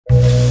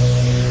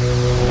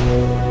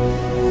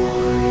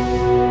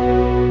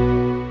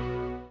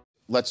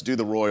let's do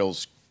the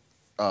royals.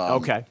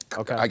 Okay.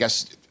 I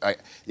guess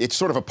it's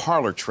sort of a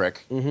parlor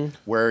trick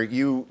where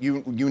you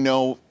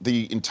know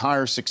the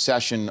entire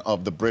succession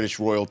of the British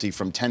royalty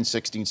from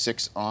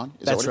 1066 on.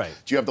 That's right.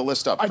 Do you have the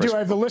list up? I do. I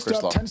have the list Chris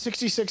up. Law?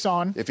 1066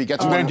 on. If he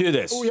gets I'm one, going to do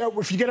this. Oh yeah.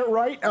 If you get it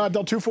right,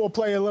 Del Tufo will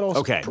play a little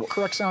Okay.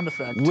 correct sound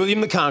effect. William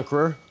the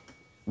Conqueror,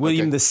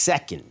 William Okay.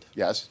 II,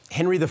 Yes.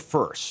 Henry I,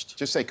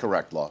 Just say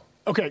correct, Law.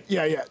 Okay.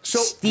 Yeah. So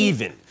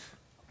Stephen,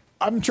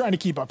 I'm trying to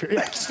keep up here.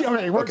 Yeah.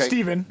 Okay. We're Okay.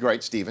 Stephen.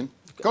 Right, Stephen.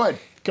 Go ahead.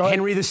 Go ahead.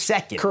 Henry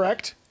II,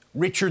 Correct.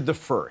 Richard I,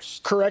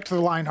 Correct. The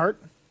Lionheart.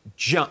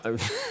 John,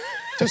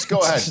 Just go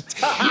ahead.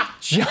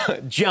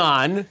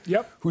 John,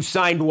 Yep. who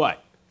signed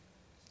what?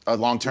 A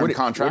long-term What-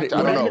 contract? what-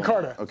 I don't know. Magna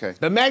Carta. Okay.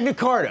 The Magna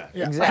Carta.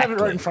 Yeah. Exactly. I have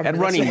it right in front of At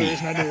me. running That's the meat.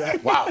 reason I do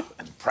that. Wow.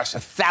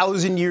 Impressive.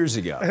 1,000 years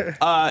ago.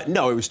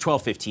 No, it was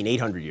 1215,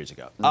 800 years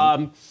ago.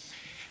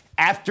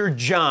 After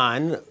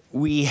John,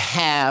 we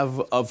have,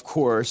 of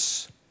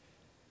course,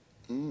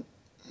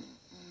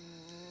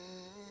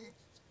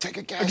 Take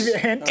a guess. I'll give you a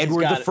hint.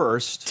 Edward got I.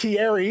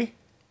 Thierry.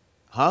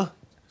 Huh?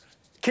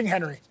 King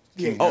Henry.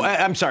 Yeah. Oh,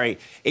 I'm sorry.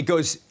 It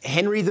goes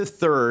Henry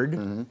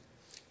III,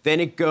 then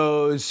it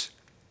goes.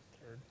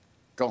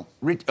 Go.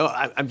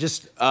 I'm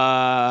just. Think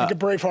of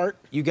Braveheart.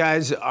 You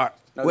guys are.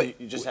 No, wait,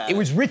 you just had it it.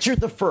 was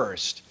Richard I.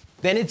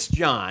 Then it's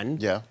John.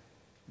 Yeah.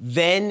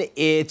 Then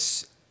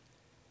it's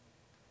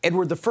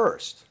Edward I.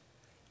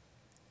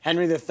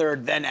 Henry III,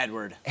 then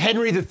Edward.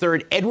 Henry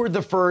III, Edward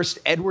I,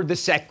 Edward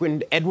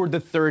II, Edward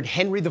III,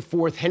 Henry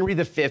IV, Henry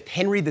V,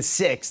 Henry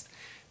VI,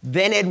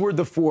 then Edward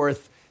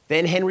IV,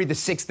 then Henry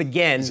VI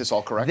again. Is this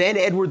all correct? Then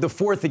Edward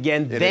IV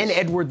again, then is.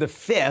 Edward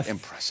V.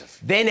 Impressive.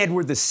 Then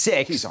Edward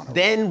VI, He's on a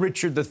then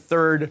Richard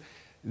III,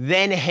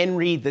 then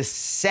Henry VII.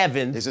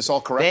 Is this all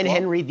correct, Then Law?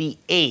 Henry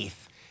VIII.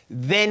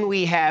 Then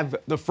we have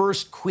the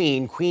first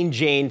queen, Queen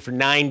Jane, for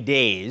 9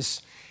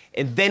 days.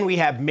 And then we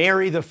have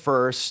Mary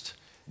I.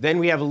 Then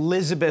we have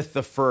Elizabeth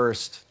I.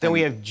 Then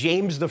we have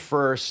James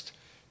I,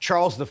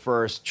 Charles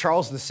I,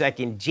 Charles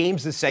II,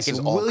 James is II,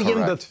 all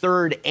William correct.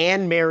 III,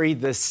 and Mary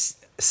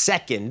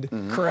II.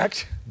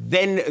 Correct.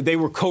 Then they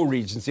were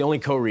co-regents, the only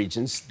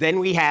co-regents. Then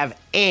we have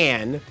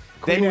Anne.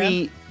 Queen Then Anne.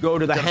 we go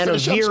to the Gotta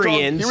finish up strong.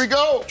 Hanoverians. Here we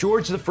go.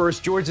 George I,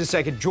 George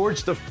II,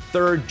 George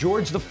III,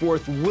 George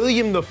IV,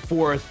 William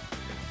IV,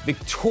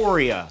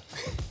 Victoria,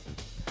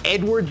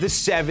 Edward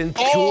VII,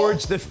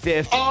 George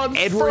V, on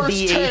Edward first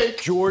VIII,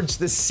 take. George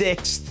VI,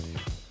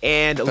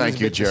 and Thank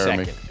you, Elizabeth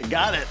Jeremy. II.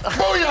 Got it.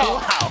 Booyah!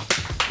 Wow.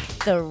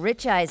 The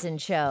Rich Eisen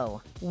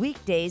Show,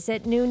 weekdays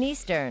at noon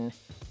Eastern.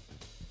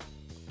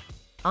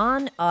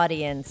 On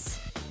Audience.